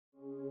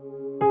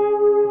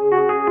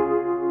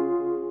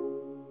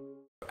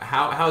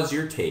how's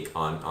your take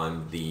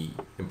on the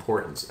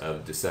importance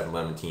of the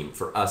 7-Eleven team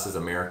for us as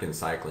American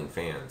cycling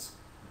fans?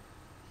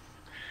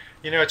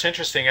 You know, it's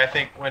interesting. I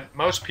think when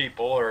most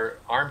people or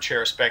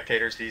armchair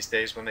spectators these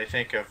days, when they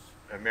think of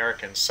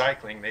American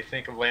cycling, they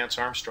think of Lance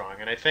Armstrong.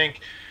 And I think,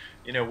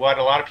 you know, what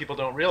a lot of people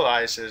don't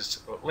realize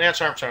is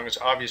Lance Armstrong is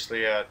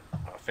obviously a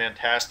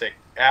fantastic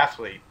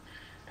athlete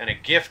and a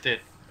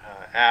gifted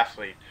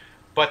athlete.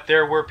 But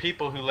there were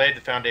people who laid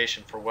the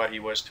foundation for what he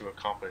was to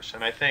accomplish.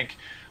 And I think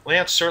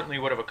Lance certainly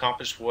would have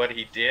accomplished what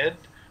he did,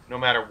 no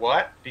matter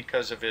what,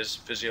 because of his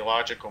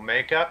physiological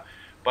makeup.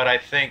 But I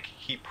think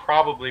he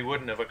probably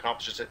wouldn't have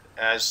accomplished it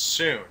as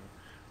soon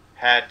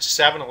had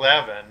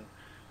 7-Eleven,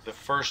 the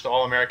first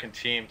All-American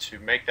team to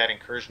make that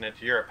incursion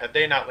into Europe, had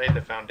they not laid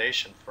the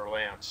foundation for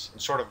Lance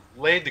and sort of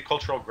laid the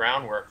cultural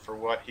groundwork for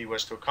what he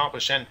was to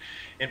accomplish. And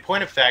in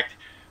point of fact,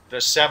 the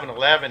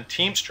 7-Eleven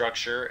team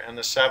structure and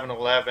the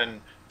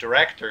 7-Eleven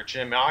director,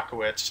 Jim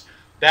Akowitz,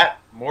 that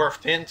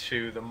morphed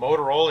into the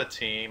Motorola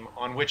team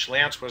on which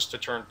Lance was to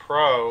turn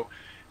pro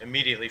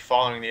immediately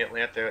following the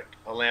Atlanta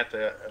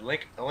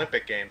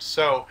Olympic Games.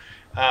 So,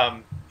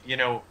 you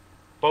know,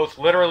 both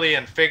literally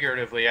and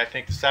figuratively, I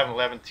think the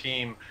 7-Eleven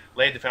team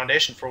laid the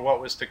foundation for what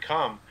was to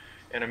come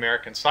in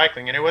American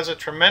cycling. And it was a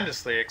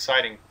tremendously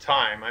exciting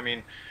time. I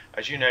mean,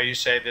 as you know, you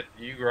say that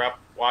you grew up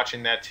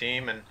watching that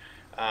team. And,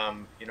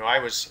 you know, I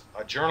was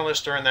a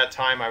journalist during that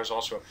time. I was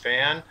also a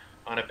fan,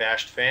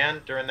 unabashed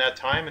fan during that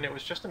time. And it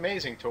was just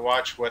amazing to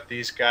watch what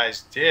these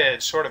guys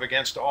did sort of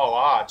against all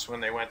odds when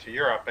they went to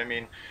Europe. I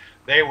mean,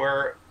 they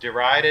were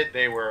derided,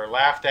 they were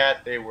laughed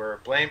at, they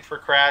were blamed for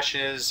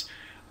crashes,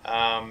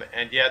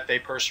 and yet they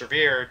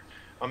persevered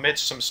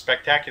amidst some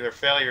spectacular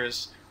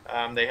failures.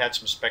 They had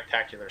some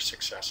spectacular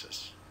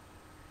successes.